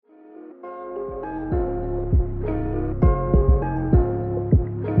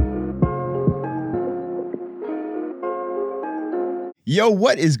Yo,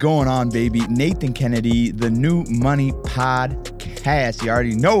 what is going on, baby? Nathan Kennedy, the New Money Podcast. You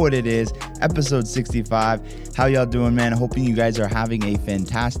already know what it is. Episode 65. How y'all doing, man? Hoping you guys are having a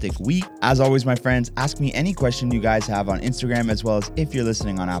fantastic week. As always, my friends, ask me any question you guys have on Instagram, as well as if you're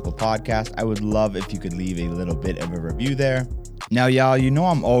listening on Apple Podcasts. I would love if you could leave a little bit of a review there. Now, y'all, you know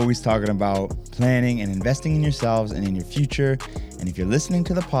I'm always talking about planning and investing in yourselves and in your future. And if you're listening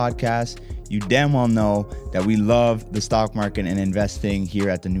to the podcast, you damn well know that we love the stock market and investing here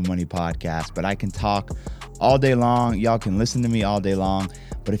at the New Money Podcast. But I can talk all day long. Y'all can listen to me all day long.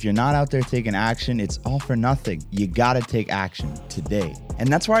 But if you're not out there taking action, it's all for nothing. You got to take action today.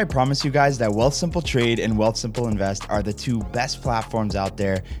 And that's why I promise you guys that Wealthsimple Trade and Wealthsimple Invest are the two best platforms out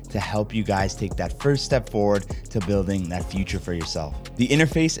there to help you guys take that first step forward to building that future for yourself. The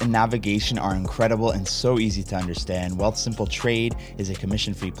interface and navigation are incredible and so easy to understand. Wealthsimple Trade is a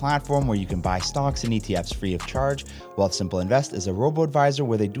commission-free platform where you can buy stocks and ETFs free of charge. Wealthsimple Invest is a robo-advisor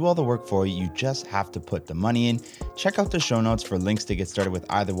where they do all the work for you. You just have to put the money in. Check out the show notes for links to get started with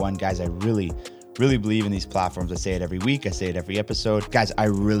either one. Guys, I really believe in these platforms. I say it every week. I say it every episode. Guys, I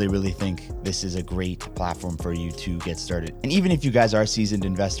really think this is a great platform for you to get started. And even if you guys are seasoned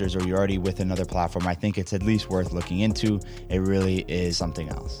investors or you're already with another platform, I think it's at least worth looking into. It really is something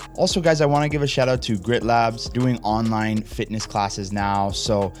else. Also, guys, I want to give a shout out to Grit Labs doing online fitness classes now.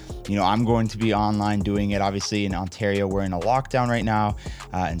 So, I'm going to be online doing it. Obviously, in Ontario, we're in a lockdown right now.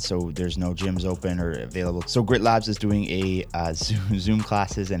 And so there's no gyms open or available. So Grit Labs is doing a Zoom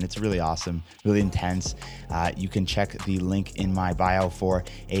classes, and it's really awesome, really intense. You can check the link in my bio for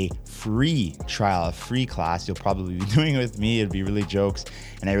a free trial, a free class. You'll probably be doing it with me. It'd be really jokes,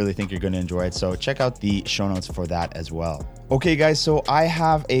 and I really think you're going to enjoy it. So check out the show notes for that as well. Okay, guys, so I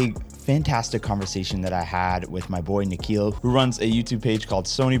have a fantastic conversation that I had with my boy Nikhil, who runs a YouTube page called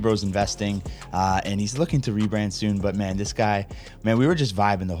Sonibros Investing, and he's looking to rebrand soon. But man, this guy, we were just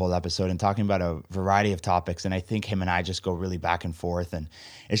vibing the whole episode and talking about a variety of topics, and I think him and I just go really back and forth, and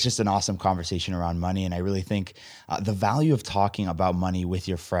it's just an awesome conversation around money. And I really think the value of talking about money with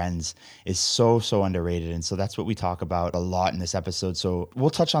your friends is so underrated, and so that's what we talk about a lot in this episode. So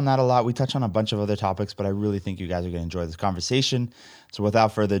we'll touch on that a lot. We touch on a bunch of other topics, but I really think you guys are going to enjoy this conversation. So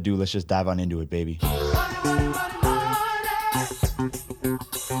without further ado, let's just dive on into it, baby.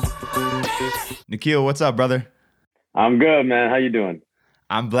 Nikhil, what's up, brother? I'm good, man. How you doing?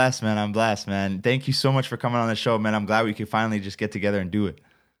 I'm blessed, man. Thank you so much for coming on the show, man. I'm glad we could finally just get together and do it.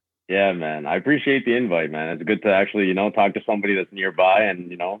 Yeah, man. I appreciate the invite, man. It's good to actually, talk to somebody that's nearby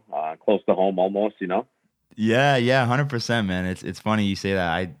and, close to home almost, Yeah, 100%, man. It's funny you say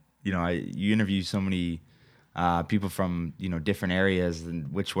that. You interview so many people from different areas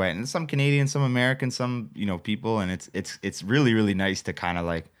and which way, and some Canadian, some American, some people, and it's really nice to kind of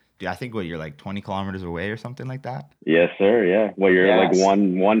like, I think you're like 20 kilometers away or something like that. Yes, sir. Yeah. Well, you're like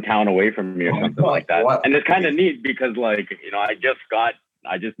one town away from me or something like that. What? And it's kind of neat because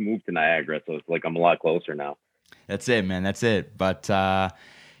I just moved to Niagara, so it's like I'm a lot closer now. That's it, man. That's it. But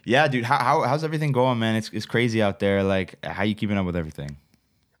yeah, dude, how's everything going, man? It's crazy out there. Like, how you keeping up with everything?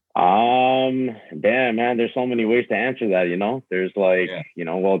 Damn, man, there's so many ways to answer that, There's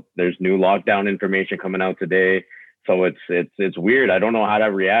there's new lockdown information coming out today. So it's weird. I don't know how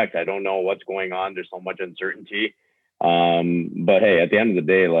to react. I don't know what's going on. There's so much uncertainty. But hey, at the end of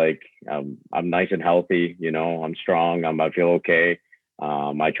the day, I'm nice and healthy, I'm strong. I feel okay.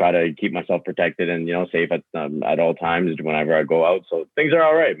 I try to keep myself protected and, safe at all times whenever I go out. So things are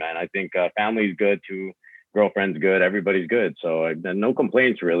all right, man. I think, family's good too. Girlfriend's good. Everybody's good. So no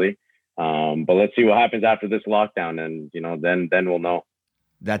complaints really. But let's see what happens after this lockdown, and then we'll know.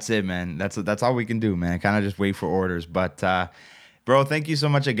 That's it, man. That's all we can do, man. Kind of just wait for orders. But bro, thank you so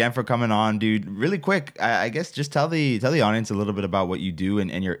much again for coming on, dude. Really quick, I guess just tell the audience a little bit about what you do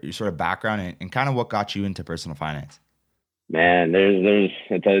and your sort of background and kind of what got you into personal finance. Man,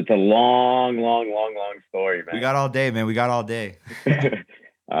 it's a long story, man. We got all day, man. We got all day.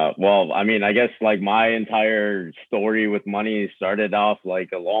 Well, I guess my entire story with money started off ever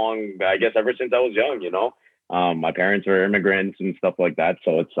since I was young, my parents were immigrants and stuff like that.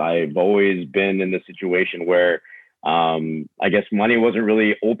 So I've always been in the situation where, I guess money wasn't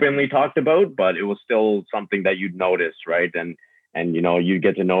really openly talked about, but it was still something that you'd notice. Right. And you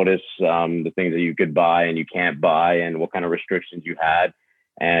get to notice, the things that you could buy and you can't buy and what kind of restrictions you had.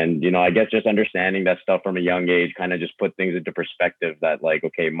 And, I guess just understanding that stuff from a young age kind of just put things into perspective that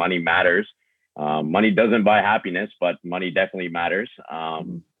okay, money matters. Money doesn't buy happiness, but money definitely matters.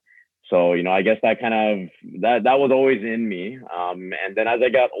 So, I guess that kind of, that was always in me. And then as I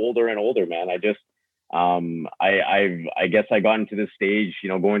got older and older, man, I just, I guess I got into this stage,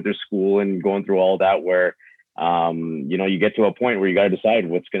 going through school and going through all that where you get to a point where you got to decide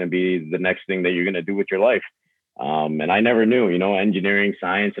what's going to be the next thing that you're going to do with your life. And I never knew, engineering,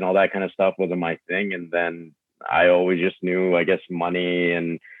 science, and all that kind of stuff wasn't my thing. And then I always just knew, I guess, money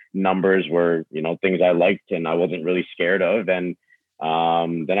and numbers were, things I liked and I wasn't really scared of. And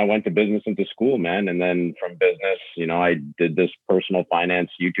then I went to business into school, man. And then from business, I did this personal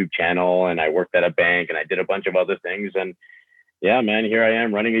finance YouTube channel and I worked at a bank and I did a bunch of other things. And yeah, man, here I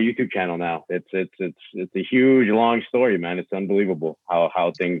am running a YouTube channel now. It's a huge, long story, man. It's unbelievable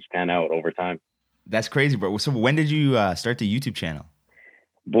how things pan out over time. That's crazy, bro. So when did you start the YouTube channel?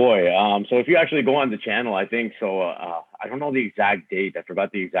 Boy, so if you actually go on the channel, I think so. I don't know the exact date. I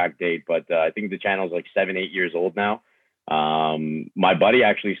forgot the exact date, but I think the channel is like 7, 8 years old now. My buddy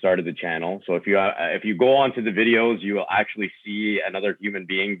actually started the channel. So if you go onto the videos, you will actually see another human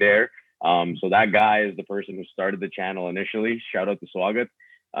being there. So that guy is the person who started the channel initially. Shout out to Swagat.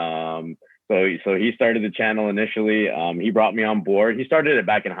 So he started the channel initially. He brought me on board. He started it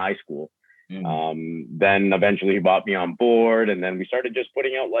back in high school. Then eventually he brought me on board, and then we started just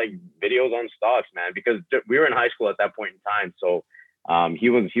putting out like videos on stocks, man, because we were in high school at that point in time. So he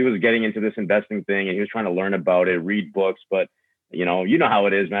was getting into this investing thing, and he was trying to learn about it, read books, but you know how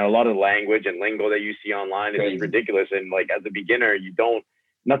it is, man. A lot of language and lingo that you see online is just ridiculous, and like as a beginner,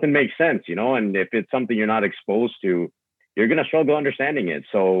 nothing makes sense, and if it's something you're not exposed to, you're gonna struggle understanding it.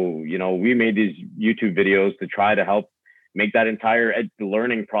 So we made these YouTube videos to try to help make that entire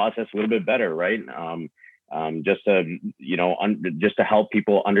learning process a little bit better, right? Just to just to help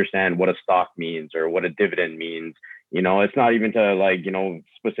people understand what a stock means or what a dividend means. It's not even to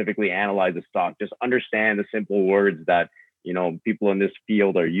specifically analyze a stock. Just understand the simple words that people in this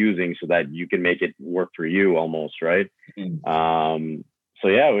field are using, so that you can make it work for you, almost, right? So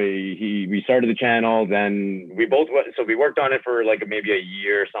yeah, we started the channel. Then we worked on it for like maybe a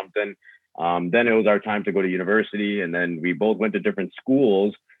year or something. Then it was our time to go to university, and then we both went to different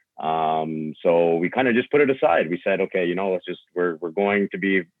schools. So we kind of just put it aside. We said, okay, we're going to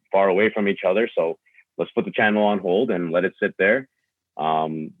be far away from each other, so let's put the channel on hold and let it sit there.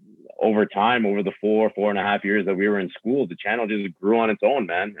 Over time, over the 4.5 years that we were in school, the channel just grew on its own,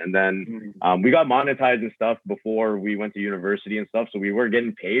 man. And then we got monetized and stuff before we went to university and stuff. So we were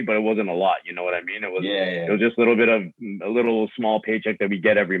getting paid, but it wasn't a lot. You know what I mean? It was It was just a little small paycheck that we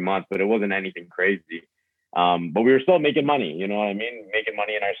get every month, but it wasn't anything crazy. But we were still making money. You know what I mean? Making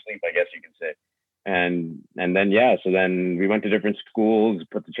money in our sleep, I guess you could say. And then so then we went to different schools,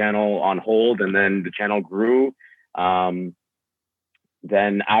 put the channel on hold, and then the channel grew.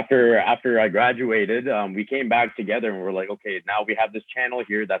 Then after I graduated, we came back together and we're like, okay, now we have this channel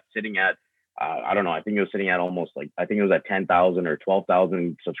here that's sitting at, I don't know, I think it was sitting at almost I think it was at 10,000 or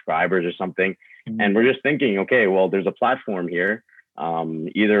 12,000 subscribers or something. And we're just thinking, okay, well, there's a platform here.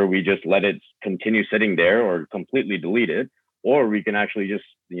 Either we just let it continue sitting there or completely delete it, or we can actually just,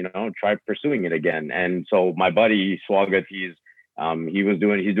 try pursuing it again. And so my buddy Swagat, he's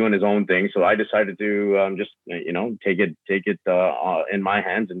doing his own thing. So I decided to just take it in my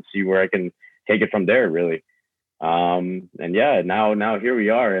hands and see where I can take it from there, really. And yeah, now here we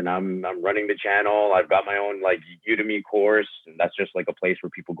are, and I'm running the channel. I've got my own like Udemy course, and that's just like a place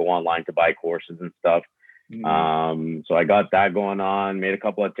where people go online to buy courses and stuff. So I got that going on, made a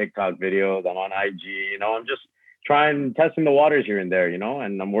couple of TikTok videos. I'm on IG, I'm just testing the waters here and there,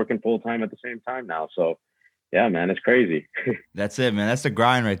 and I'm working full time at the same time now. So yeah, man, it's crazy. That's it, man. That's the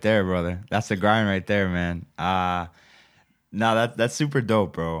grind right there, brother. That's the grind right there, man. No, that's super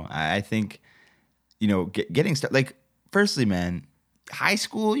dope, bro. I think, getting started. Like, firstly, man, high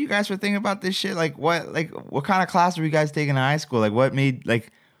school, you guys were thinking about this shit. Like, what kind of class were you guys taking in high school? Like, what made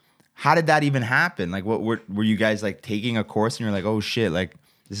how did that even happen? Like, what were you guys like taking a course and you're like, oh shit, like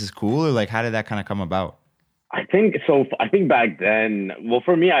this is cool, or like how did that kind of come about? I think so. I think back then, well,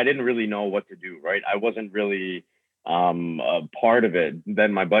 for me, I didn't really know what to do, right? I wasn't really a part of it.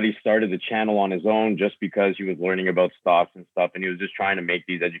 Then my buddy started the channel on his own just because he was learning about stocks and stuff, and he was just trying to make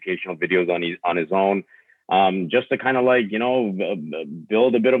these educational videos on his own, just to kind of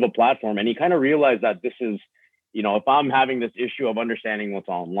build a bit of a platform. And he kind of realized that this is, if I'm having this issue of understanding what's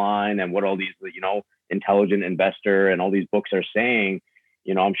online and what all these, intelligent investor and all these books are saying,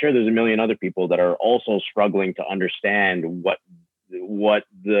 I'm sure there's a million other people that are also struggling to understand what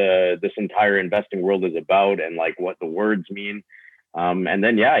this entire investing world is about and like what the words mean. And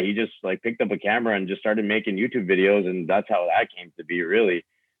then he just picked up a camera and just started making YouTube videos, and that's how that came to be, really.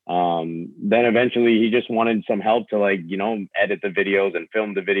 Then eventually he just wanted some help to edit the videos and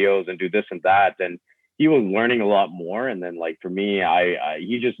film the videos and do this and that, and he was learning a lot more. And then for me,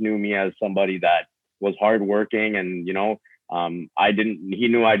 he just knew me as somebody that was hardworking and he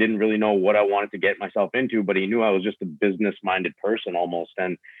knew I didn't really know what I wanted to get myself into, but he knew I was just a business minded person almost.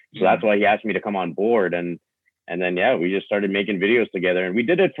 And so that's why he asked me to come on board. And then, yeah, we just started making videos together, and we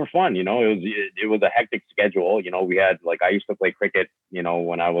did it for fun. It was a hectic schedule. We had, like, I used to play cricket,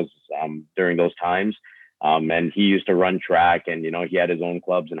 when I was, during those times. And he used to run track, and, he had his own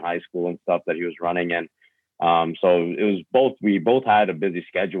clubs in high school and stuff that he was running. And so we both had a busy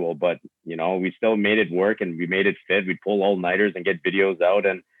schedule, but, we still made it work, and we made it fit. We'd pull all-nighters and get videos out.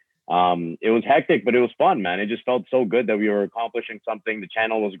 And it was hectic, but it was fun, man. It just felt so good that we were accomplishing something. The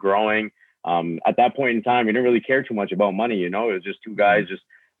channel was growing. At that point in time, we didn't really care too much about money. It was just two guys just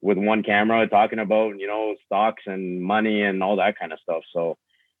with one camera talking about, stocks and money and all that kind of stuff. So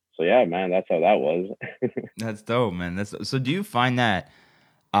yeah, man, that's how that was. That's dope, man. So do you find that,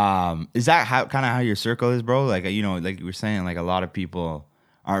 is that how your circle is, bro? Like, like you were saying, like a lot of people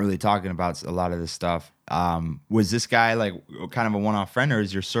aren't really talking about a lot of this stuff. Was this guy like kind of a one-off friend, or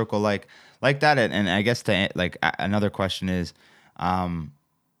is your circle like that? And I guess another question is,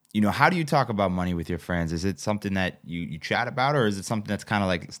 how do you talk about money with your friends? Is it something that you chat about, or is it something that's kind of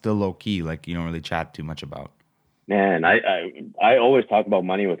like still low key, like you don't really chat too much about? Man, I always talk about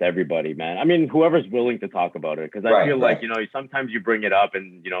money with everybody, man. I mean, whoever's willing to talk about it, because I feel like, sometimes you bring it up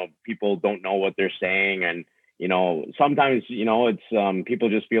and, people don't know what they're saying. And, sometimes, it's people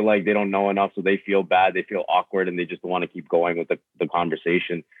just feel like they don't know enough. So they feel bad. They feel awkward, and they just want to keep going with the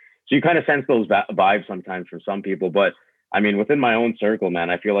conversation. So you kind of sense those vibes sometimes from some people. But I mean, within my own circle, man,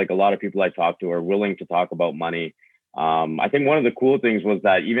 I feel like a lot of people I talk to are willing to talk about money. I think one of the cool things was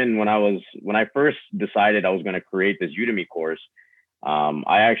that even when I first decided I was going to create this Udemy course,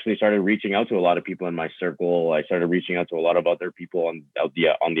 I actually started reaching out to a lot of people in my circle. I started reaching out to a lot of other people on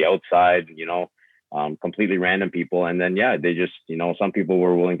the outside, completely random people. And then, yeah, they just, some people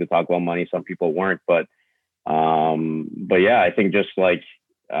were willing to talk about money, some people weren't. But yeah, I think just like,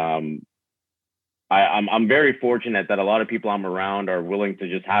 I'm very fortunate that a lot of people I'm around are willing to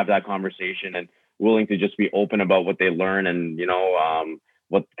just have that conversation and willing to just be open about what they learn. And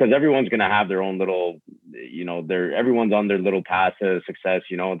because everyone's going to have their own little, everyone's on their little path to success.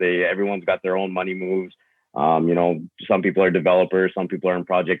 Everyone's got their own money moves. Some people are developers, some people are in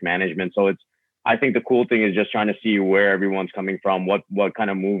project management. So I think the cool thing is just trying to see where everyone's coming from, what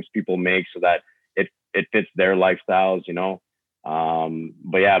kind of moves people make so that it fits their lifestyles.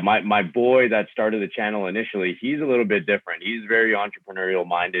 But yeah, my boy that started the channel initially, he's a little bit different. He's very entrepreneurial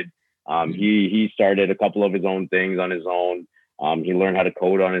minded. He started a couple of his own things on his own. He learned how to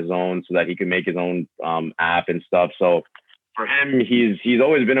code on his own so that he could make his own app and stuff. So for him, he's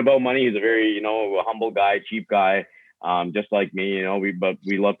always been about money. He's a very, a humble guy, cheap guy, just like me. But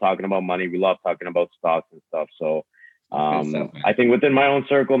we love talking about money. We love talking about stocks and stuff. So I think within my own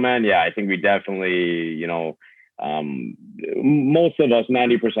circle, man, yeah, I think we definitely, most of us,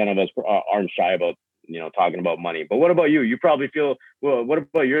 90% of us aren't shy about talking about money. But what about you? You probably feel, well, what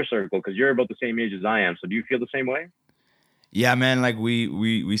about your circle? Because you're about the same age as I am. So do you feel the same way? Yeah, man. Like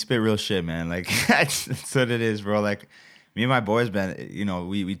we spit real shit, man. Like that's what it is, bro. Like me and my boys, man.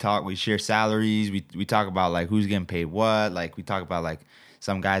 We talk, we share salaries. We talk about like who's getting paid what. Like we talk about like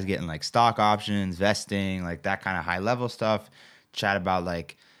some guys getting like stock options, vesting, like that kind of high level stuff. Chat about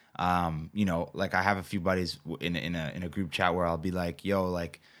like, like I have a few buddies in a group chat where I'll be like, yo,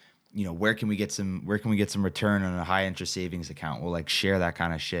 like, where can we get some return on a high interest savings account? We'll like share that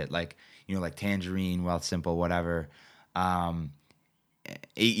kind of shit. Like, like Tangerine, Wealth Simple, whatever. AEQ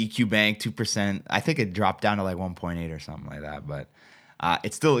Bank 2%. I think it dropped down to like 1.8 or something like that, but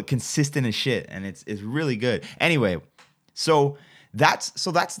it's still consistent as shit, and it's really good. Anyway, so that's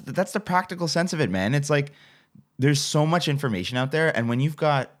the practical sense of it, man. It's like there's so much information out there, and when you've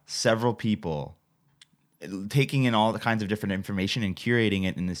got several people taking in all the kinds of different information and curating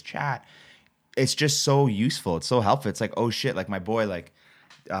it in this chat, it's just so useful. It's so helpful. It's like, oh shit, like my boy, like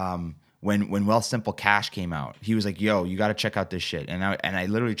when Wealth Simple Cash came out, he was like, yo, you got to check out this shit. And I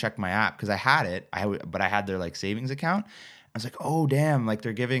literally checked my app because I had it, but I had their like savings account. I was like, oh damn, like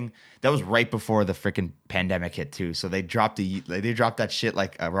they're giving. That was right before the freaking pandemic hit too, so they dropped that shit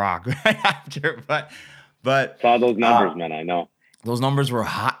like a rock right after. But saw those numbers, man. I know those numbers were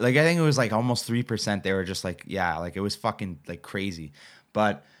hot. Like I think it was like almost 3%. They were just like, yeah, like it was fucking like crazy.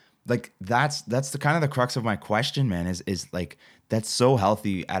 But like that's the kind of the crux of my question, man. Is like that's so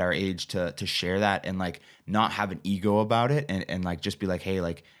healthy at our age to share that and like not have an ego about it and like just be like, hey,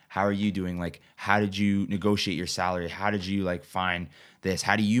 like how are you doing? Like how did you negotiate your salary? How did you like find this?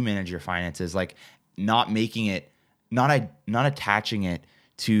 How do you manage your finances? Like not making it, not attaching it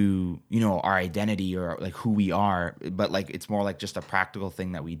to our identity or like who we are, but like it's more like just a practical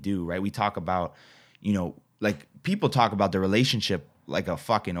thing that we do, right? We talk about like people talk about the relationship like a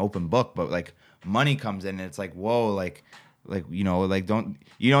fucking open book, but like money comes in and it's like, whoa, like, you know, like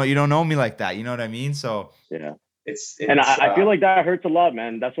you don't know me like that. You know what I mean? So Yeah. It's And I feel like that hurts a lot,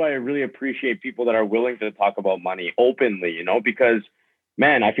 man. That's why I really appreciate people that are willing to talk about money openly, you know, because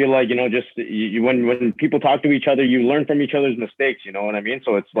man, I feel like, you know, just when people talk to each other, you learn from each other's mistakes, you know what I mean?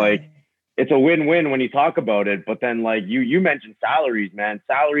 So it's like, it's a win-win when you talk about it. But then like you mentioned salaries, man.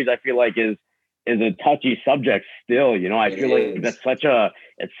 Salaries, I feel like is a touchy subject still, you know. I feel like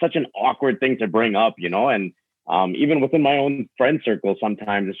it's such an awkward thing to bring up, you know, and even within my own friend circle,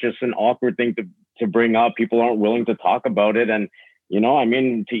 sometimes it's just an awkward thing to bring up. People aren't willing to talk about it. And, you know, I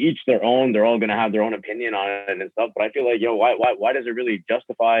mean, to each their own, they're all going to have their own opinion on it and stuff. But I feel like, you know, why does it really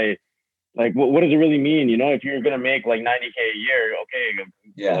justify, like, what does it really mean? You know, if you're going to make like 90K a year,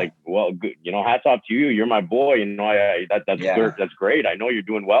 okay. Like, well, good, you know, hats off to you. You're my boy. You know, that's good. That's great. I know you're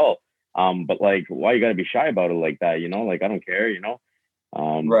doing well. But like, why you got to be shy about it like that? You know, like, I don't care, you know?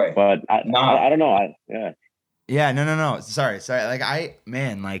 Right. But I don't know. Yeah, no. Sorry.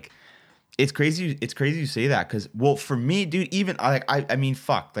 Like it's crazy. It's crazy you say that because, well, for me, dude, even I mean,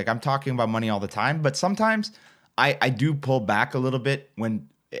 fuck. Like I'm talking about money all the time, but sometimes I do pull back a little bit when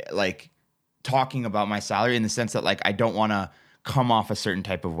like talking about my salary in the sense that like I don't want to come off a certain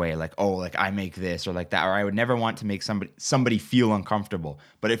type of way, like, oh, like I make this or like that, or I would never want to make somebody feel uncomfortable.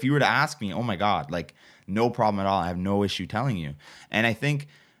 But if you were to ask me, oh my God, like no problem at all. I have no issue telling you. And I think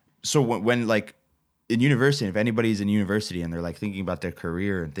so when like in university, if anybody's in university and they're like thinking about their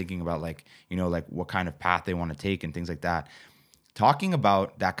career and thinking about like, you know, like what kind of path they want to take and things like that, talking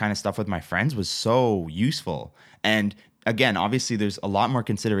about that kind of stuff with my friends was so useful. And again, obviously there's a lot more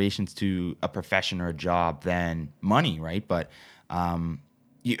considerations to a profession or a job than money, right? But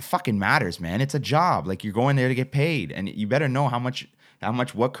it fucking matters, man. It's a job. Like you're going there to get paid, and you better know how much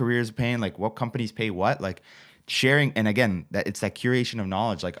what careers are paying, like what companies pay what, like sharing. And again, that it's that curation of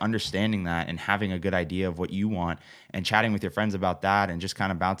knowledge, like understanding that and having a good idea of what you want and chatting with your friends about that and just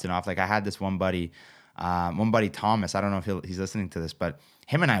kind of bouncing off. Like I had this one buddy Thomas. I don't know if he's listening to this, but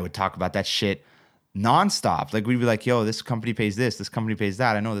him and I would talk about that shit nonstop. Like we'd be like, yo, this company pays this company pays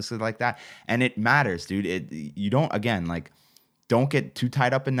that. I know this is like that. And it matters, dude. You don't, again, like, don't get too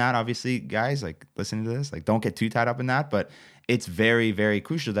tied up in that. Obviously, guys, like listening to this, like don't get too tied up in that, but it's very, very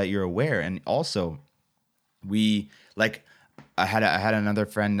crucial that you're aware. And also we like, I had another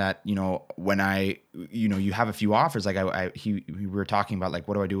friend that, you know, when you have a few offers, like we were talking about like,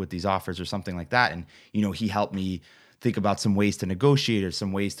 what do I do with these offers or something like that. And, you know, he helped me think about some ways to negotiate or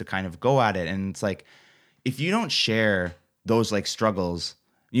some ways to kind of go at it. And it's like, if you don't share those like struggles,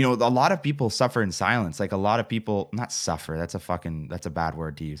 you know, a lot of people suffer in silence. Like a lot of people not suffer. That's a bad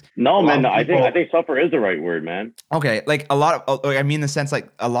word to use. No, man, I think suffer is the right word, man. Okay. Like a lot of, I mean, in the sense, like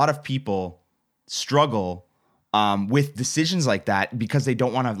a lot of people struggle with decisions like that because they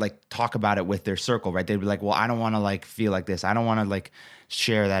don't want to like talk about it with their circle, right? They'd be like, well, I don't want to like feel like this. I don't want to like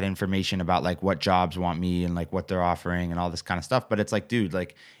share that information about like what jobs want me and like what they're offering and all this kind of stuff. But it's like, dude,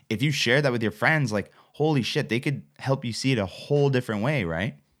 like if you share that with your friends, like, holy shit, they could help you see it a whole different way,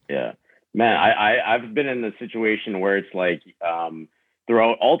 right? Yeah, man, I've been in the situation where it's like,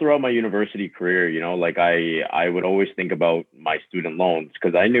 throughout my university career, you know, like I would always think about my student loans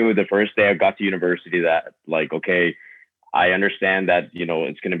because I knew the first day I got to university that like, okay, I understand that, you know,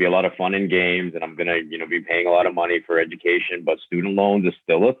 it's going to be a lot of fun and games and I'm going to, you know, be paying a lot of money for education, but student loans is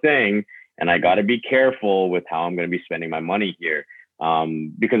still a thing. And I got to be careful with how I'm going to be spending my money here.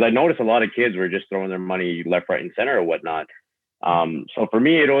 Because I noticed a lot of kids were just throwing their money left, right, and center or whatnot. So for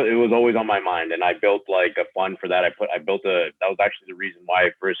me, it was always on my mind, and I built like a fund for that. That was actually the reason why I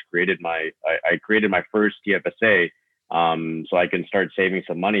first created I created my first TFSA, so I can start saving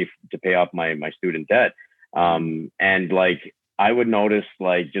some money to pay off my student debt. And like I would notice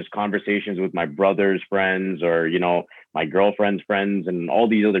like just conversations with my brother's friends or, you know, my girlfriend's friends and all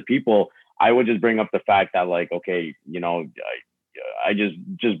these other people, I would just bring up the fact that like, okay, you know, I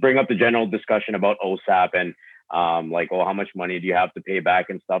just bring up the general discussion about OSAP and like, oh, how much money do you have to pay back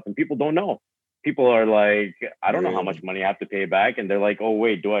and stuff? And people don't know. People are like, I don't know how much money I have to pay back. And they're like, oh,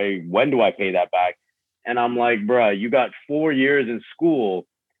 wait, when do I pay that back? And I'm like, bruh, you got 4 years in school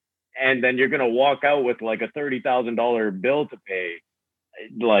and then you're going to walk out with like a $30,000 bill to pay.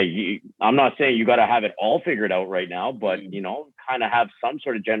 Like, I'm not saying you got to have it all figured out right now, but, you know, kind of have some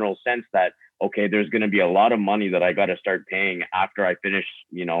sort of general sense that, okay, there's going to be a lot of money that I got to start paying after I finish,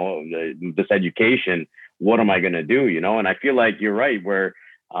 you know, this education. What am I going to do? You know, and I feel like you're right, where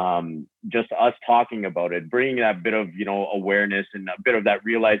just us talking about it, bringing that bit of, you know, awareness and a bit of that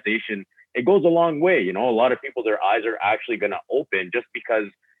realization, it goes a long way. You know, a lot of people, their eyes are actually going to open just because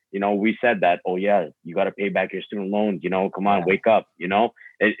we said that, oh yeah, you got to pay back your student loans, come on, wake up,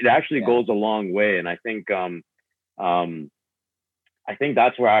 it actually goes a long way. And um, I think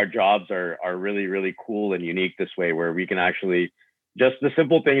that's where our jobs are really, really cool and unique this way, where we can actually just the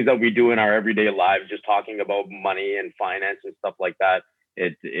simple things that we do in our everyday lives, just talking about money and finance and stuff like that.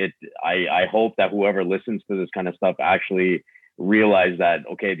 I hope that whoever listens to this kind of stuff actually realize that,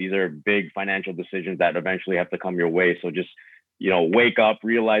 okay, these are big financial decisions that eventually have to come your way. So just, wake up,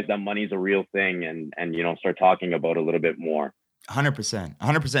 realize that money's a real thing, and start talking about it a little bit more. 100%,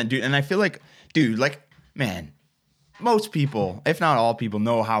 100%, dude. And I feel like, dude, like, man, most people, if not all people,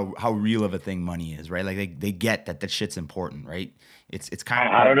 know how real of a thing money is, right? Like they get that shit's important, right? It's kind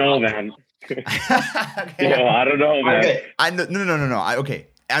of. I don't know, man. Okay. I don't know, man. Okay. No. Okay.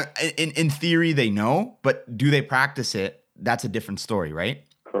 In theory, they know, but do they practice it? That's a different story, right?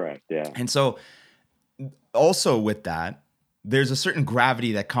 Correct. Yeah. And so, also with that, there's a certain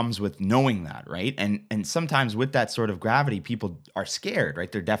gravity that comes with knowing that, right? And sometimes with that sort of gravity, people are scared,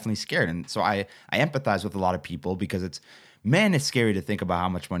 right? They're definitely scared. And so I empathize with a lot of people because it's scary to think about how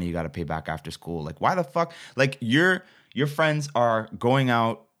much money you got to pay back after school. Like, why the fuck? Like, your friends are going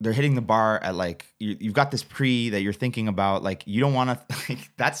out, they're hitting the bar at like, you've got this pre that you're thinking about, like, you don't want to,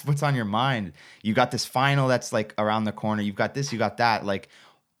 like, that's what's on your mind. You got this final that's like around the corner. You've got this, you got that. Like,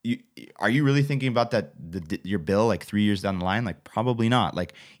 are you really thinking about that your bill like 3 years down the line? Like, probably not.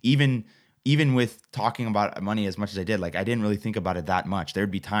 Like, even with talking about money as much as I did, like, I didn't really think about it that much. There'd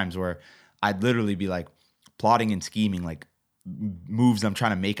be times where I'd literally be like plotting and scheming like moves I'm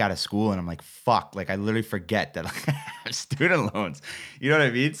trying to make out of school, and I'm like, fuck, like I literally forget that like, I have student loans. You know what I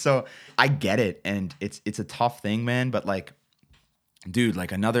mean? So I get it, and it's a tough thing, man. But like, dude,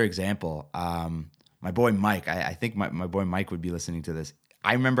 like another example, my boy Mike, I think my boy Mike would be listening to this.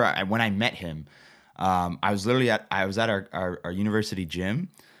 I remember when I met him, I was at our university gym,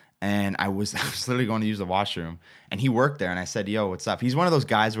 and I was literally going to use the washroom, and he worked there, and I said, yo, what's up? He's one of those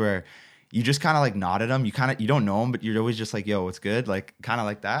guys where you just kind of like nod at him. You don't know him, but you're always just like, yo, what's good? Like, kind of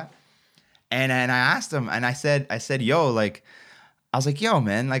like that. And I asked him, and I said, yo, like, I was like, yo,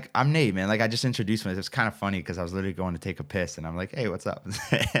 man, like, I'm Nate, man. Like, I just introduced myself. It was kind of funny because I was literally going to take a piss, and I'm like, hey, what's up?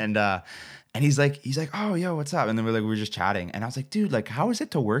 And he's like, oh, yo, what's up? And then we were just chatting, and I was like, dude, like, how is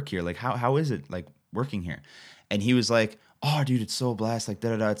it to work here? Like, how is it like working here? And he was like, oh, dude, it's so blessed. Like,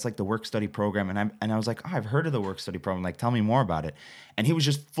 It's like the work study program. And I was like, oh, I've heard of the work study program. Like, tell me more about it. And he was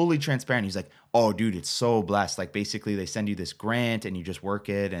just fully transparent. He's like, oh, dude, it's so blessed. Like, basically, they send you this grant, and you just work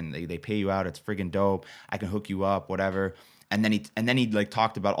it, and they pay you out. It's friggin' dope. I can hook you up, whatever. And then he like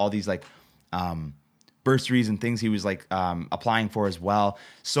talked about all these like bursaries and things he was like applying for as well.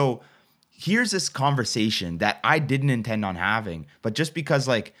 So here's this conversation that I didn't intend on having, but just because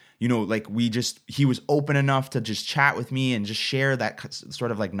like, like he was open enough to just chat with me and just share that sort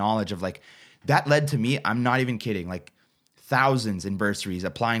of like knowledge of like, that led to me, I'm not even kidding, like thousands in bursaries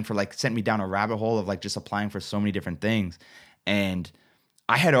applying for, like, sent me down a rabbit hole of like just applying for so many different things. And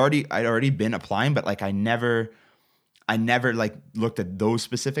I'd already been applying, but like I never like looked at those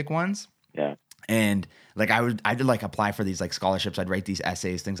specific ones. Yeah. And like I'd like apply for these like scholarships. I'd write these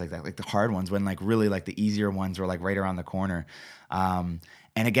essays, things like that, like the hard ones, when like really like the easier ones were like right around the corner.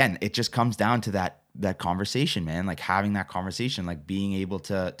 And again, it just comes down to that conversation, man, like having that conversation, like being able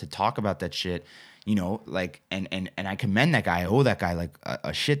to talk about that shit, like, and I commend that guy. I owe that guy like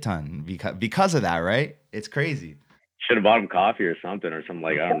a shit ton because of that. Right. It's crazy. Should have bought him coffee or something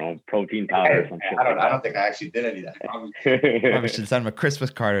like, I don't know, protein powder or some shit. I don't think I actually did any of that. Probably should send him a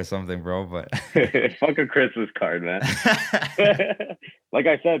Christmas card or something, bro. But fuck a Christmas card, man. Like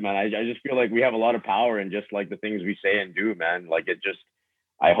I said, man, I just feel like we have a lot of power in just like the things we say and do, man. Like it just,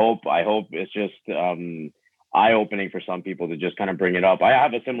 I hope it's just eye-opening for some people to just kind of bring it up. I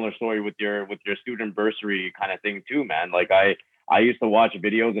have a similar story with your student bursary kind of thing too, man. Like I used to watch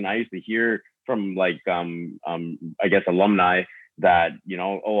videos, and I used to hear from like I guess alumni that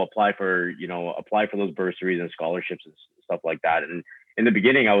apply for those bursaries and scholarships and stuff like that. And in the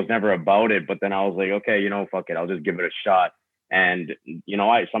beginning I was never about it, but then I was like, okay, fuck it, I'll just give it a shot. And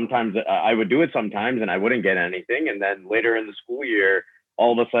I would do it sometimes and I wouldn't get anything, and then later in the school year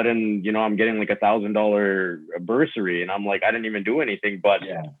all of a sudden I'm getting like $1,000 bursary, and I'm like, I didn't even do anything. But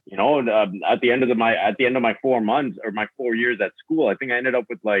yeah. At the end of my 4 months or my 4 years at school, I think I ended up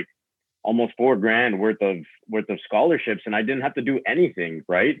with like almost $4,000 worth of scholarships, and I didn't have to do anything,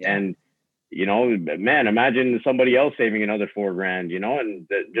 right? Yeah. And man, imagine somebody else saving another $4,000, and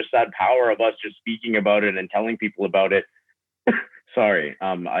just that power of us just speaking about it and telling people about it. Sorry,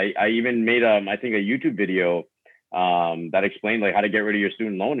 I even made I think a YouTube video that explained like how to get rid of your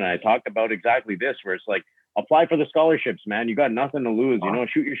student loan, and I talked about exactly this, where it's like, apply for the scholarships, man. You got nothing to lose, you know,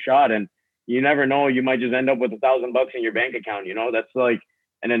 shoot your shot. And you never know, you might just end up with $1,000 in your bank account. You know, that's like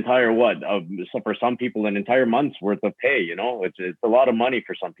an entire so for some people, an entire month's worth of pay. You know, it's a lot of money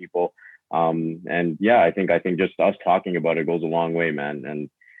for some people. And yeah, I think just us talking about it goes a long way, man. And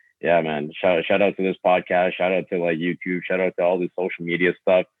yeah, man, shout out to this podcast, shout out to like YouTube, shout out to all this social media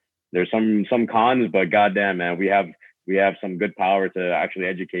stuff. There's some cons, but goddamn, man, we have some good power to actually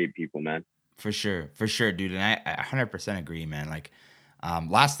educate people, man. For sure, dude. And I 100% agree, man. Like,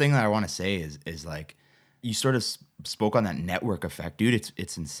 last thing that I want to say is like, you sort of spoke on that network effect, dude.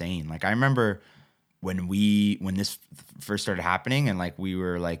 It's insane. Like, I remember when this first started happening, and like we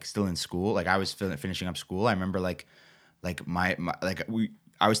were like still in school. Like, I was finishing up school. I remember I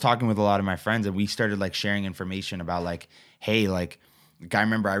was talking with a lot of my friends, and we started like sharing information about like, hey, like I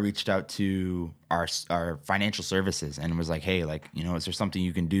remember I reached out to our financial services and was like, hey, like, you know, is there something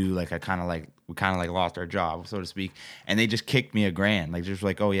you can do? Like, we kind of like lost our job, so to speak. And they just kicked me $1,000. Like, just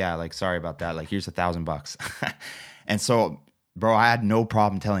like, oh yeah, like, sorry about that. Like, here's $1,000. And so, bro, I had no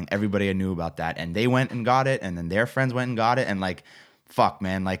problem telling everybody I knew about that. And they went and got it. And then their friends went and got it. And like, fuck,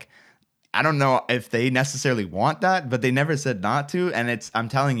 man, like, I don't know if they necessarily want that, but they never said not to. And I'm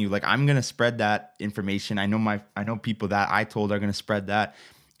telling you, like, I'm gonna spread that information. I know people that I told are gonna spread that,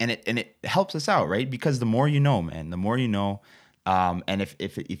 and it helps us out, right? Because the more you know, man, the more you know. And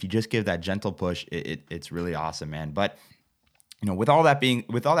if you just give that gentle push, it's really awesome, man. But you know, with all that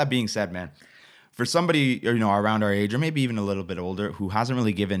being said, man, for somebody, you know, around our age or maybe even a little bit older who hasn't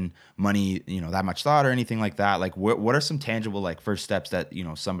really given money, you know, that much thought or anything like that, like what are some tangible like first steps that, you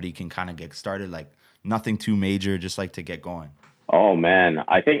know, somebody can kind of get started, like nothing too major, just like to get going? Oh man,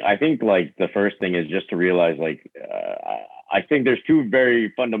 I think like the first thing is just to realize like I think there's two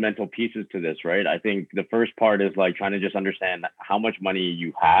very fundamental pieces to this, right? I think the first part is like trying to just understand how much money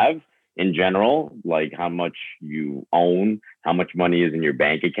you have in general, like how much you own, how much money is in your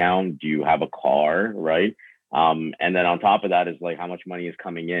bank account, do you have a car, right? And then on top of that is like how much money is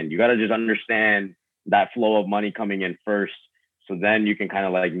coming in. You got to just understand that flow of money coming in first, so then you can kind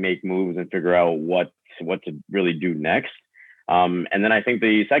of like make moves and figure out what to really do next. And then I think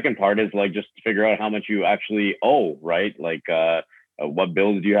the second part is like just to figure out how much you actually owe, right? Like what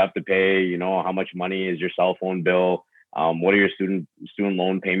bills do you have to pay? You know, how much money is your cell phone bill? What are your student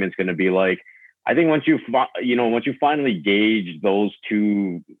loan payments going to be like? I think once you finally gauge those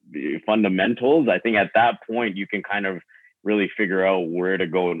two fundamentals, I think at that point you can kind of really figure out where to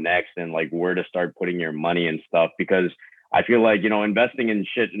go next and like where to start putting your money and stuff. Because I feel like, you know, investing in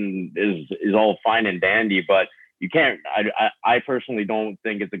shit is all fine and dandy, but you can't. I personally don't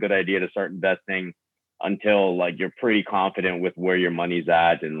think it's a good idea to start investing until like you're pretty confident with where your money's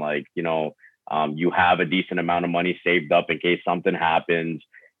at, and like, you know, you have a decent amount of money saved up in case something happens.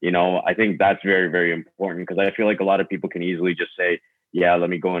 You know, I think that's very, very important, because I feel like a lot of people can easily just say, yeah,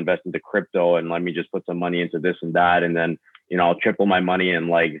 let me go invest into crypto and let me just put some money into this and that, and then, you know, I'll triple my money in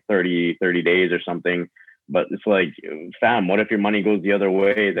like 30 days or something. But it's like, fam, what if your money goes the other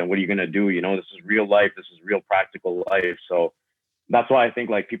way? Then what are you going to do? You know, this is real life. This is real practical life. So that's why I think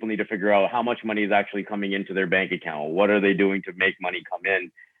like people need to figure out how much money is actually coming into their bank account. What are they doing to make money come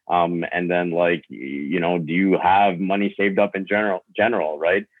in? And then like, you know, do you have money saved up in general,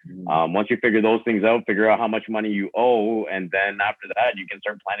 right? Once you figure those things out, figure out how much money you owe. And then after that, you can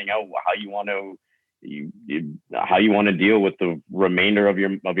start planning out how you want to deal with the remainder of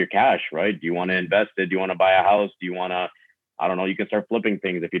your cash, right? Do you want to invest it? Do you want to buy a house? Do you want to, I don't know, you can start flipping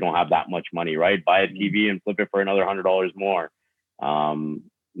things if you don't have that much money, right? Buy a TV and flip it for another $100 more. I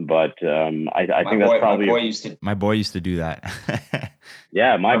think that's probably my boy used to do that.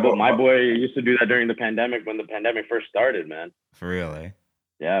 Yeah, my boy used to do that during the pandemic, when the pandemic first started, man. For real, eh?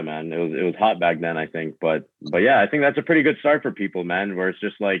 Yeah, man, it was hot back then, I think. But yeah, I think that's a pretty good start for people, man. Where it's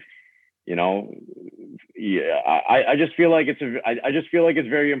just like, you know, yeah, I just feel like it's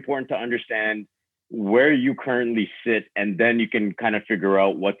very important to understand where you currently sit, and then you can kind of figure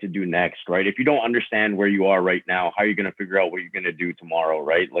out what to do next, right? If you don't understand where you are right now, how are you going to figure out what you're going to do tomorrow,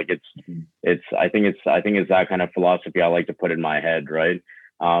 right? Like I think it's that kind of philosophy I like to put in my head, right?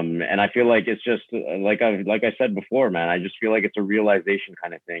 And I feel like it's just like I said before, man, I just feel like it's a realization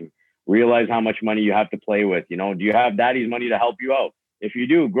kind of thing. Realize how much money you have to play with. You know, do you have daddy's money to help you out? If you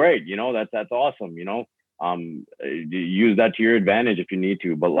do, great. You know, that's awesome. You know, use that to your advantage if you need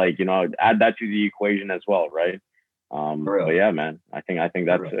to, but like, you know, add that to the equation as well, right? But yeah, man, I think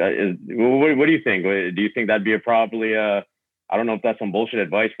that's what do you think? Do you think that'd be I don't know if that's some bullshit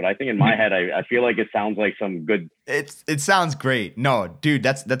advice, but I think in my head, I feel like it sounds like some good. It sounds great. No, dude,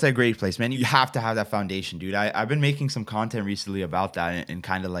 that's a great place, man. You have to have that foundation, dude. I've been making some content recently about that, and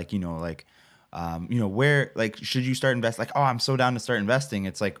kind of like, you know, like You know, where, like, should you start invest? Like, oh, I'm so down to start investing.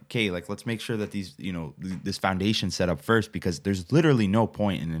 It's like, okay, like, let's make sure that these, you know, this foundation set up first, because there's literally no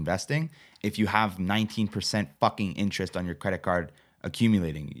point in investing if you have 19% fucking interest on your credit card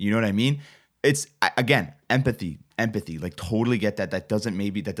accumulating. You know what I mean? It's, again, empathy, like, totally get that. That doesn't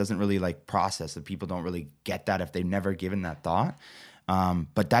really like process that. People don't really get that if they've never given that thought.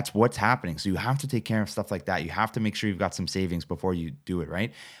 But that's what's happening. So you have to take care of stuff like that. You have to make sure you've got some savings before you do it,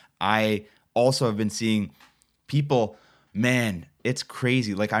 right? I also have been seeing people, man, it's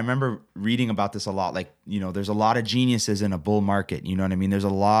crazy. Like, I remember reading about this a lot. Like, you know, there's a lot of geniuses in a bull market. You know what I mean? There's a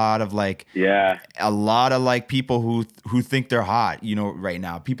lot of like people who think they're hot, you know, right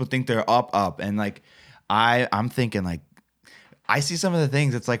now. People think they're up. And like, I'm thinking, like, I see some of the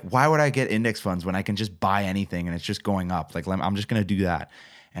things. It's like, why would I get index funds when I can just buy anything and it's just going up? Like, I'm just going to do that.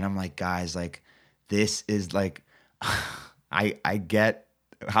 And I'm like, guys, like, this is like, I get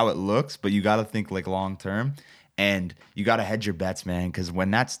how it looks, but you got to think like long term, and you got to hedge your bets, man. Because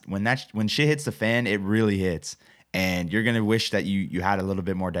when shit hits the fan, it really hits, and you're gonna wish that you had a little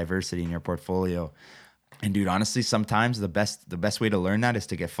bit more diversity in your portfolio. And dude, honestly, sometimes the best way to learn that is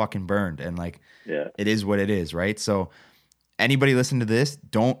to get fucking burned, and like, it is what it is, right? So anybody listen to this,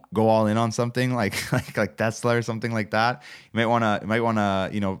 don't go all in on something like Tesla or something like that. You might wanna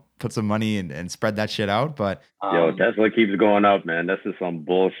you know, put some money and spread that shit out. But Tesla keeps going up, man. This is some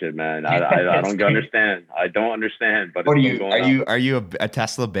bullshit, man. I don't understand. I don't understand. But are you a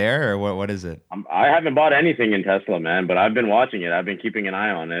Tesla bear, or what is it? I haven't bought anything in Tesla, man, but I've been watching it. I've been keeping an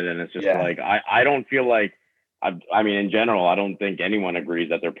eye on it, and it's just like I don't feel like. I mean, in general, I don't think anyone agrees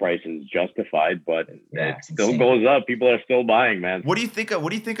that their price is justified, but it still goes up. People are still buying, man. What do you think of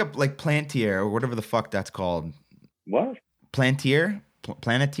like Plantier, or whatever the fuck that's called? What? Plantier?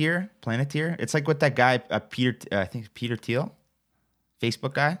 Planeteer? It's like with that guy, Peter, I think Peter Thiel,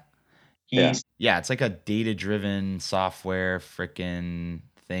 Facebook guy. Yeah, it's like a data-driven software freaking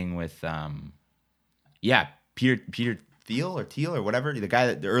thing with, Peter Thiel or whatever,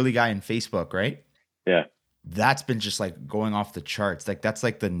 the early guy in Facebook, right? Yeah. That's been just like going off the charts. Like, that's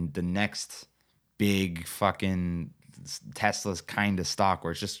like the next big fucking Tesla's kind of stock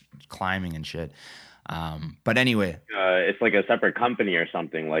where it's just climbing and shit. But anyway, it's like a separate company or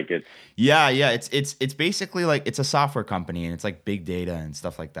something. Like it's it's basically like, it's a software company, and it's like big data and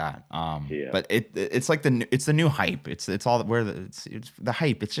stuff like that. But it's like the new hype. It's all where it's the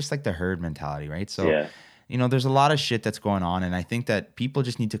hype. It's just like the herd mentality, right? So you know, there's a lot of shit that's going on, and I think that people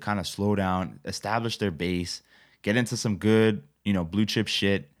just need to kind of slow down, establish their base, get into some good, you know, blue chip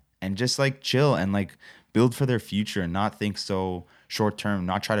shit, and just like chill and like build for their future, and not think so short term,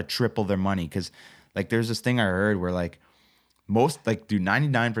 not try to triple their money. Because like, there's this thing I heard where like,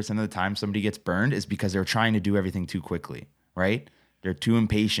 99% of the time somebody gets burned is because they're trying to do everything too quickly, right? They're too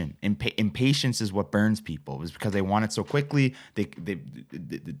impatient. Impatience is what burns people, is because they want it so quickly. They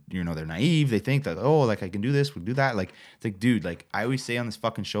you know, they're naive. They think that, oh, like, I can do this, we'll do that. Like, it's like, dude, like I always say on this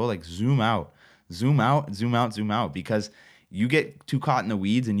fucking show, like, zoom out, because you get too caught in the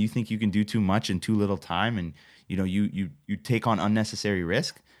weeds and you think you can do too much in too little time, and you know, you take on unnecessary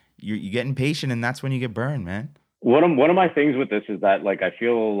risk. You get impatient, and that's when you get burned, man. One of my things with this is that, like, I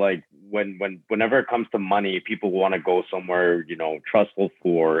feel like whenever it comes to money, people want to go somewhere, you know, trustful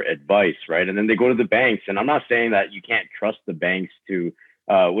for advice, right? And then they go to the banks. And I'm not saying that you can't trust the banks to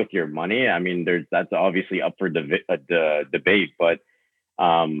with your money. I mean, that's obviously up for debate. But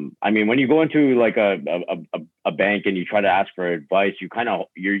I mean, when you go into like a bank and you try to ask for advice,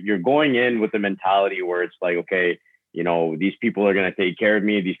 you're going in with the mentality where it's like, okay, you know, these people are going to take care of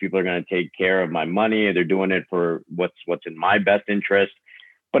me. These people are going to take care of my money. They're doing it for what's in my best interest.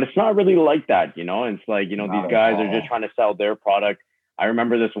 But it's not really like that, you know. It's like, you know, these guys are just trying to sell their product. I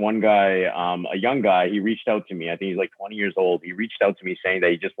remember this one guy, a young guy, he reached out to me. I think he's like 20 years old. He reached out to me saying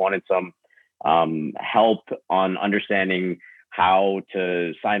that he just wanted some help on understanding how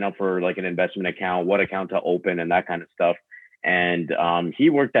to sign up for like an investment account, what account to open, and that kind of stuff. And he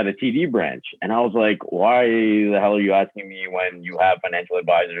worked at a TD branch. And I was like, why the hell are you asking me when you have financial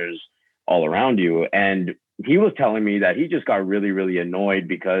advisors all around you? And he was telling me that he just got really, really annoyed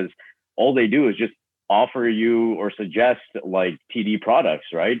because all they do is just offer you or suggest like TD products,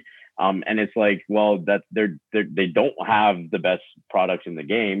 right? And it's like, well, that they don't have the best products in the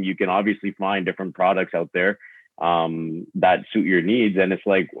game. You can obviously find different products out there that suit your needs. And it's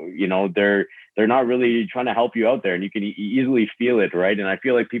like, you know, they're not really trying to help you out there, and you can easily feel it, right? And I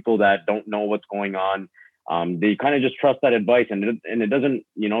feel like people that don't know what's going on, they kind of just trust that advice, and it doesn't,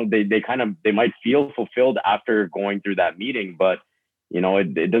 you know, they might feel fulfilled after going through that meeting, but you know,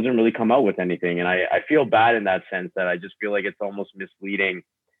 it doesn't really come out with anything. And I feel bad in that sense, that I just feel like it's almost misleading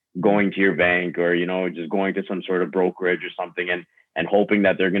going to your bank or, just going to some sort of brokerage or something and hoping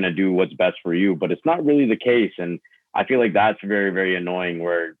that they're going to do what's best for you. But it's not really the case. And I feel like that's very, very annoying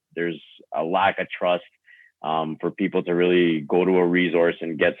where there's a lack of trust for people to really go to a resource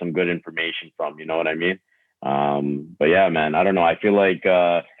and get some good information from, you know what I mean? But yeah, man, I don't know. I feel like,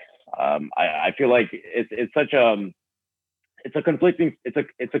 I feel like it's such it's a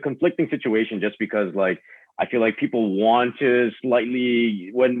conflicting situation just because like I feel like people want to slightly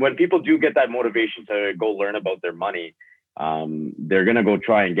when people do get that motivation to go learn about their money, they're gonna go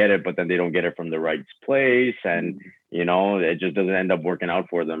try and get it, but then they don't get it from the right place, and it just doesn't end up working out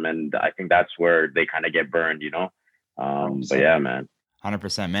for them. And I think that's where they kind of get burned. But yeah, man.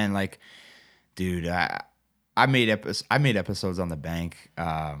 100%, man. Like, dude, I made episodes on the bank.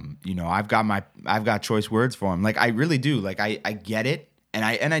 I've got choice words for them. Like I really do. Like I get it, and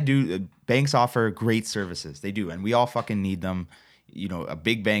I do. Banks offer great services. They do, and we all fucking need them. A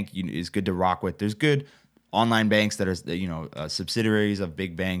big bank is good to rock with. There's good online banks that are subsidiaries of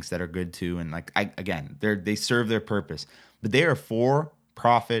big banks that are good too. And like they serve their purpose, but they are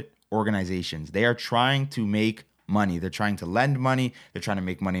for-profit organizations. They are trying to make money. They're trying to lend money. They're trying to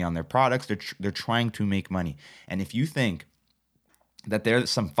make money on their products. They're trying to make money. And if you think that there's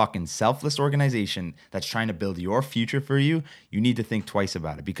some fucking selfless organization that's trying to build your future for you, you need to think twice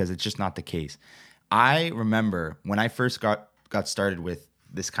about it, because it's just not the case. I remember when I first got started with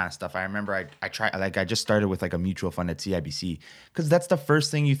this kind of stuff. I remember I just started with like a mutual fund at CIBC, because that's the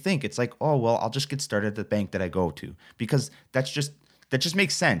first thing you think. It's like, oh, well, I'll just get started at the bank that I go to, because that just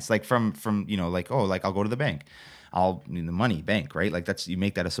makes sense. Like from like, oh, like I'll go to the bank. The money bank, right? Like you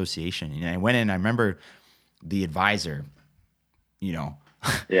make that association. And I went in, I remember the advisor, Yeah.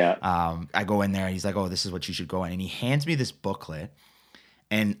 I go in there, he's like, oh, this is what you should go in. And he hands me this booklet,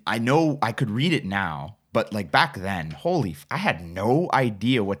 and I know I could read it now, but like back then, I had no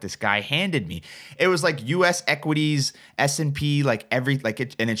idea what this guy handed me. It was like U.S. equities, S&P, like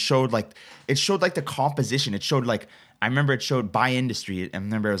and it showed like the composition. It showed like, I remember it showed by industry. I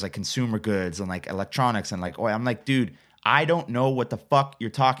remember it was like consumer goods and like electronics and like oil. I'm like, dude, I don't know what the fuck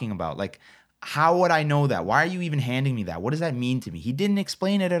you're talking about. Like, how would I know that? Why are you even handing me that? What does that mean to me? He didn't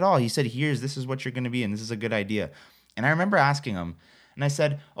explain it at all. He said, this is what you're going to be, and this is a good idea. And I remember asking him, and I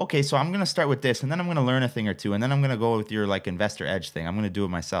said, okay, so I'm going to start with this, and then I'm going to learn a thing or two, and then I'm going to go with your like investor edge thing. I'm going to do it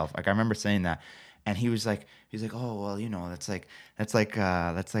myself. Like I remember saying that. And he's like, oh, well, that's like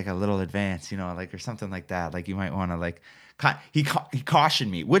a little advance, like, or something like that. Like you might want to like, he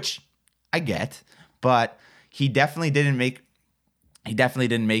cautioned me, which I get, but he definitely didn't make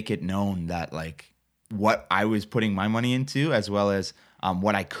it known that like what I was putting my money into, as well as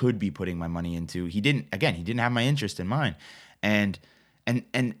what I could be putting my money into. He didn't have my interest in mind. And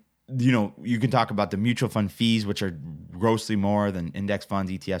you can talk about the mutual fund fees, which are grossly more than index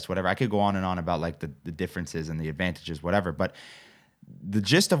funds, ETFs, whatever. I could go on and on about like the differences and the advantages, whatever. But the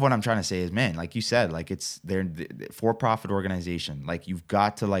gist of what I'm trying to say is, man, like you said, like they're for-profit organization. Like you've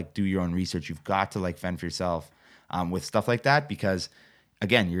got to like do your own research. You've got to like fend for yourself with stuff like that, because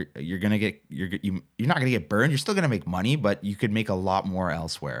again, you're not gonna get burned. You're still gonna make money, but you could make a lot more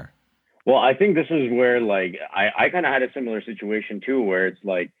elsewhere. Well, I think this is where like I kind of had a similar situation too, where it's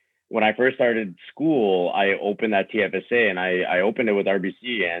like when I first started school, I opened that TFSA, and I opened it with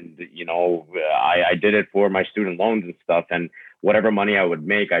RBC, and I did it for my student loans and stuff, and whatever money I would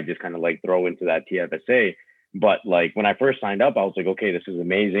make, I just kind of like throw into that TFSA. But like when I first signed up, I was like, okay, this is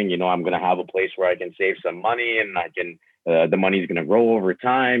amazing. I'm gonna have a place where I can save some money, and I can the money's gonna grow over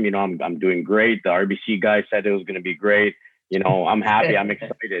time. I'm doing great. The RBC guy said it was gonna be great. I'm happy. I'm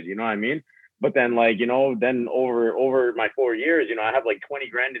excited. You know what I mean? But then like, then over my 4 years, I have like 20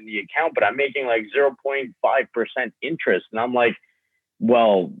 grand in the account, but I'm making like 0.5% interest. And I'm like,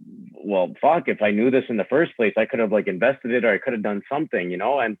 well, fuck, if I knew this in the first place, I could have like invested it, or I could have done something,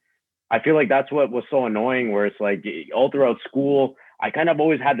 and I feel like that's what was so annoying, where it's like all throughout school, I kind of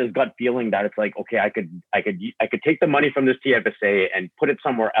always had this gut feeling that it's like, okay, I could take the money from this TFSA and put it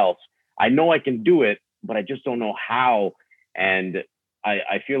somewhere else. I know I can do it, but I just don't know how. And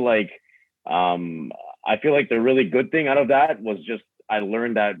I feel like the really good thing out of that was just I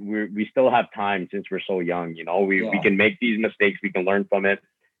learned that we still have time since we're so young. We can make these mistakes, we can learn from it.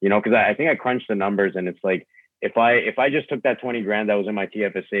 Because I think I crunched the numbers, and it's like if I just took that 20 grand that was in my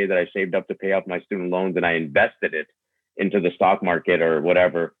TFSA that I saved up to pay off my student loans, and I invested it into the stock market or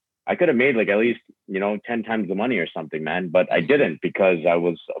whatever, I could have made like at least 10 times the money or something, man. But I didn't, because I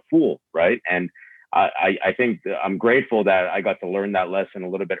was a fool, right? And I think I'm grateful that I got to learn that lesson a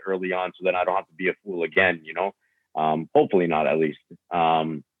little bit early on, so that I don't have to be a fool again, hopefully not, at least.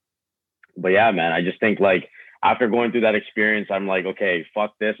 But yeah, man, I just think like after going through that experience, I'm like, okay,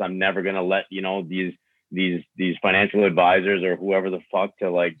 fuck this. I'm never gonna let, these financial advisors or whoever the fuck to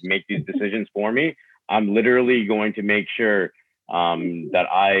like make these decisions for me. I'm literally going to make sure that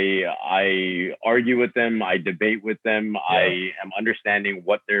I argue with them, I debate with them, yeah. I am understanding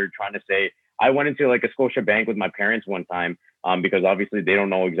what they're trying to say. I went into like a Scotia Bank with my parents one time because obviously they don't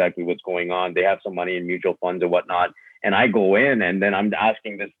know exactly what's going on. They have some money in mutual funds and whatnot. And I go in and then I'm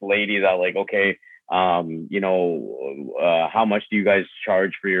asking this lady that like, okay, how much do you guys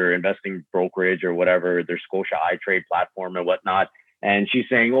charge for your investing brokerage or whatever, their Scotia iTrade platform and whatnot? And she's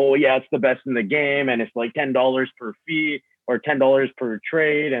saying, oh yeah, it's the best in the game. And it's like $10 per fee or $10 per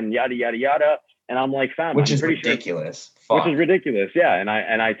trade and yada, yada, yada. And I'm like, fam, which is ridiculous. Which is ridiculous. Yeah. And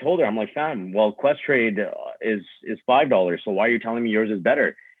I told her, I'm like, fam, well, Quest Trade is $5. So why are you telling me yours is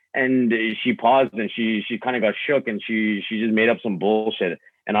better? And she paused and she kind of got shook and she just made up some bullshit.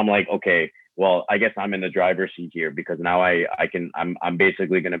 And I'm like, okay, well, I guess I'm in the driver's seat here because now I'm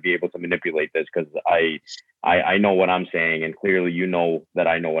basically going to be able to manipulate this because I know what I'm saying. And clearly, you know that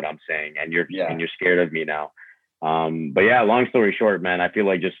I know what I'm saying and you're scared of me now. But yeah, long story short, man, I feel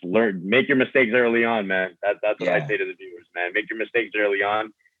like just make your mistakes early on, man. That's what I say to the viewers, man. Make your mistakes early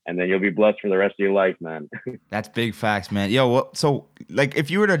on, and then you'll be blessed for the rest of your life, man. That's big facts, man. Yo, so like, if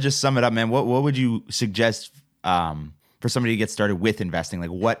you were to just sum it up, man, what would you suggest for somebody to get started with investing?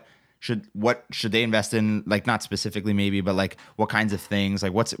 Like, what should they invest in? Like, not specifically, maybe, but like, what kinds of things?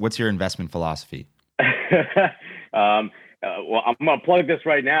 Like, what's your investment philosophy? Well, I'm gonna plug this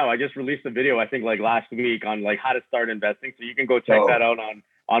right now. I just released a video, I think like last week, on like how to start investing. So you can go check that out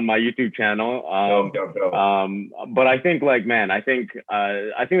on my YouTube channel. But I think like, man, I think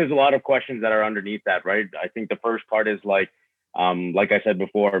there's a lot of questions that are underneath that, right? I think the first part is like I said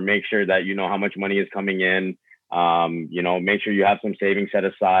before, make sure that you know how much money is coming in. Make sure you have some savings set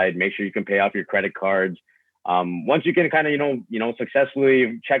aside. Make sure you can pay off your credit cards. Once you can kind of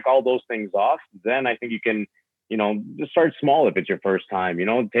successfully check all those things off, then I think you can just start small if it's your first time.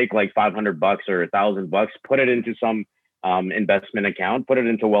 Take like $500 or $1,000, put it into some investment account, put it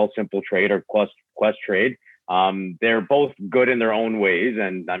into Wealthsimple Trade or Quest Trade. They're both good in their own ways,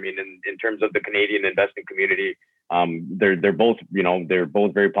 and I mean, in terms of the Canadian investing community, they're both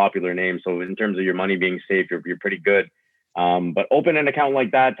very popular names. So in terms of your money being safe, you're pretty good. But open an account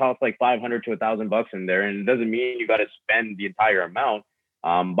like that, toss like $500 to $1,000 in there, and it doesn't mean you got to spend the entire amount.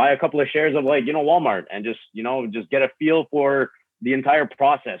 Buy a couple of shares of like, Walmart and just get a feel for the entire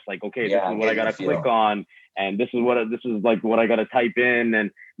process. Like, okay, this is what I got to click on. And this is what I got to type in and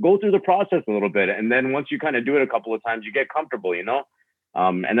go through the process a little bit. And then once you kind of do it a couple of times, you get comfortable, and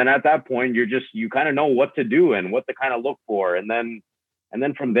then at that point, you kind of know what to do and what to kind of look for. And then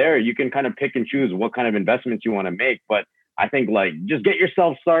from there, you can kind of pick and choose what kind of investments you want to make. But I think like, just get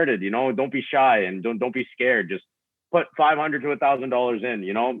yourself started, don't be shy and don't be scared. Just put $500 to $1,000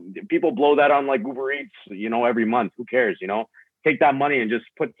 in, people blow that on like Uber Eats, every month. Who cares? Take that money and just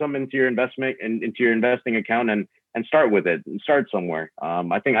put some into your investment and into your investing account and start with it and start somewhere.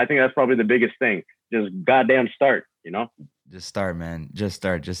 I think that's probably the biggest thing. Just goddamn start, Just start, man. Just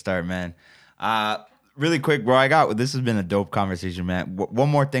start, man. Really quick, bro. This has been a dope conversation, man. One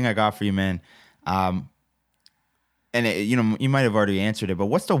more thing I got for you, man. And you might have already answered it, but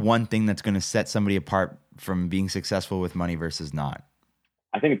what's the one thing that's going to set somebody apart from being successful with money versus not?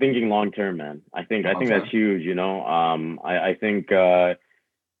 I think thinking long term, man. I think that's huge. I think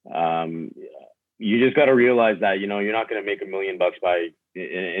you just got to realize that you're not going to make $1 million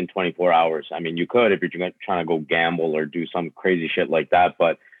in 24 hours. I mean, you could if you're trying to go gamble or do some crazy shit like that.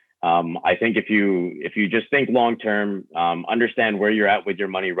 But I think if you just think long term, understand where you're at with your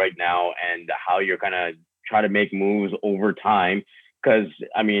money right now and how you're gonna try to make moves over time. Because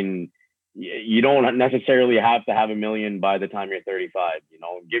I mean, you don't necessarily have to have $1 million by the time you're 35.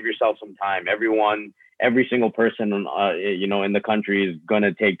 Give yourself some time. Every single person, in the country is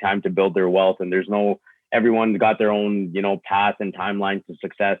gonna take time to build their wealth, and everyone's got their own, path and timelines to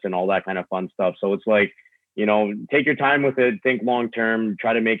success and all that kind of fun stuff. So it's like, take your time with it, think long term,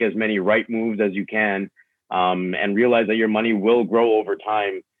 try to make as many right moves as you can, and realize that your money will grow over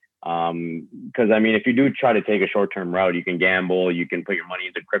time. Because I mean, if you do try to take a short-term route, you can gamble, you can put your money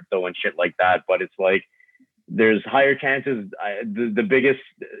into crypto and shit like that. But it's like, there's higher chances. The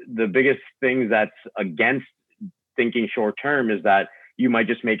biggest thing that's against thinking short-term is that you might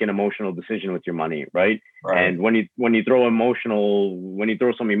just make an emotional decision with your money, right? And when you throw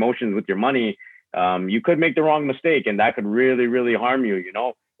some emotions with your money, you could make the wrong mistake, and that could really, really harm you.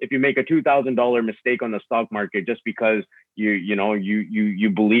 If you make a $2,000 mistake on the stock market just because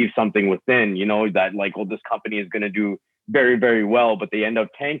you believe something within, that like, oh, this company is going to do very, very well, but they end up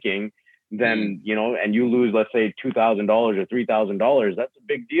tanking, then, you know, and you lose, let's say $2,000 or $3,000, that's a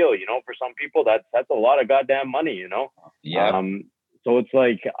big deal. You know, for some people, that's a lot of goddamn money, you know? Yeah. So it's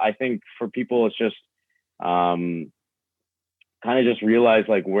like, I think for people, it's just, kind of just realize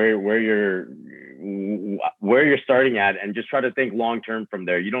like where you're starting at, and just try to think long term from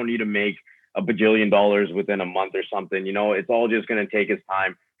there. You don't need to make a bajillion dollars within a month or something. You know, it's all just going to take its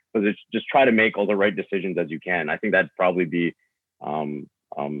time. But just try to make all the right decisions as you can. I think that'd probably be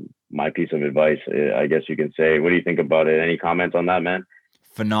my piece of advice, I guess you can say. What do you think about it? Any comments on that, man?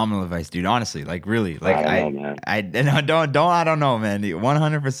 Phenomenal advice, dude. Honestly, like really, like I don't know, man. I don't know, man.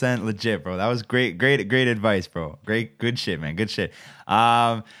 100% legit, bro. That was great advice, bro. Good shit, man. Good shit.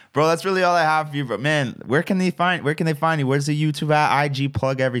 Bro, that's really all I have for you. But man, where can they find you? Where's the YouTube at? IG,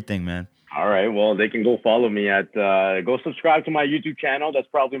 plug everything, man. All right. Well, they can go follow me at go subscribe to my YouTube channel. That's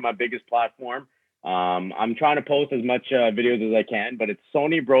probably my biggest platform. I'm trying to post as much videos as I can, but it's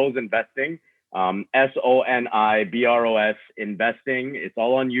Sonibros Investing. Sonibros Investing. It's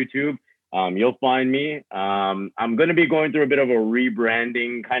all on YouTube. You'll find me. I'm going to be going through a bit of a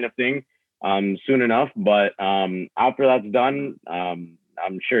rebranding kind of thing soon enough, but after that's done,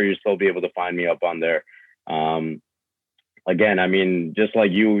 I'm sure you'll still be able to find me up on there. Again, I mean, just like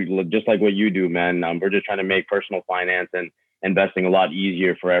what you do, man. We're just trying to make personal finance and investing a lot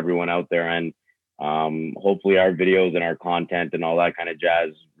easier for everyone out there, and hopefully our videos and our content and all that kind of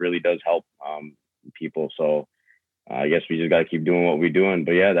jazz really does help people. So I guess we just got to keep doing what we're doing.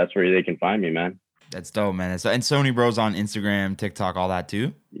 But yeah, that's where they can find me, man. That's dope, man. And Sonibros on Instagram, TikTok, all that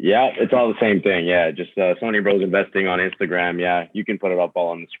too? Yeah, it's all the same thing. Yeah, just Sonibros Investing on Instagram. Yeah, you can put it up all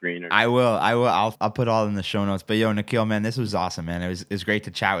on the screen. I will. I'll put all in the show notes. But yo, Nikhil, man, this was awesome, man. It was great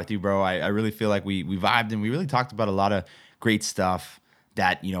to chat with you, bro. I really feel like we vibed, and we really talked about a lot of great stuff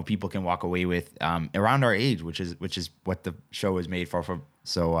that, you know, people can walk away with around our age, which is what the show is made for.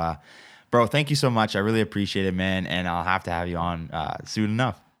 So, bro, thank you so much. I really appreciate it, man. And I'll have to have you on soon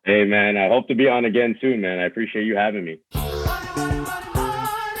enough. Hey, man, I hope to be on again soon, man. I appreciate you having me.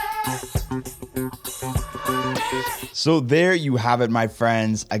 So there you have it, my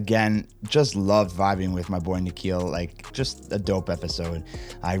friends. Again, just loved vibing with my boy Nikhil. Like, just a dope episode.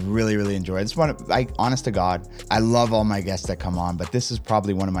 I really, really enjoyed this one. Like, honest to God, I love all my guests that come on, but this is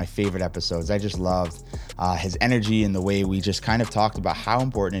probably one of my favorite episodes. I just loved his energy and the way we just kind of talked about how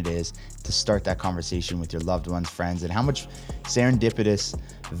important it is to start that conversation with your loved ones, friends, and how much serendipitous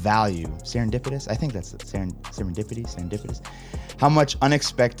value. Serendipitous? I think that's serendipitous. How much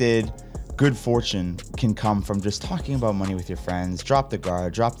unexpected good fortune can come from just talking about money with your friends. Drop the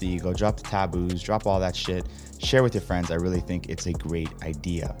guard, drop the ego, drop the taboos, drop all that shit. Share with your friends. I really think it's a great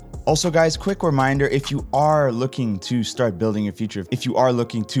idea. Also, guys, quick reminder, if you are looking to start building your future, if you are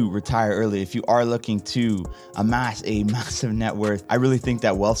looking to retire early, if you are looking to amass a massive net worth, I really think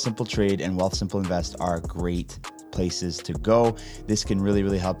that Wealthsimple Trade and Wealthsimple Invest are great places to go. This can really,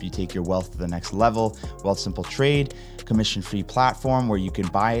 really help you take your wealth to the next level. Wealthsimple Trade, commission-free platform where you can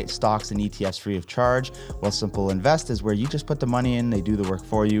buy stocks and ETFs free of charge. Wealthsimple Invest is where you just put the money in, they do the work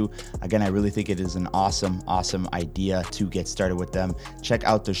for you. Again, I really think it is an awesome idea to get started with them. Check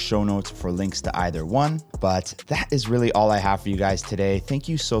out the show notes for links to either one. But that is really all I have for you guys today. Thank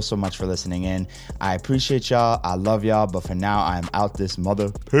you so much for listening in. I appreciate y'all. I love y'all. But for now, I'm out this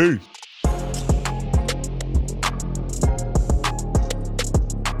mother. Peace.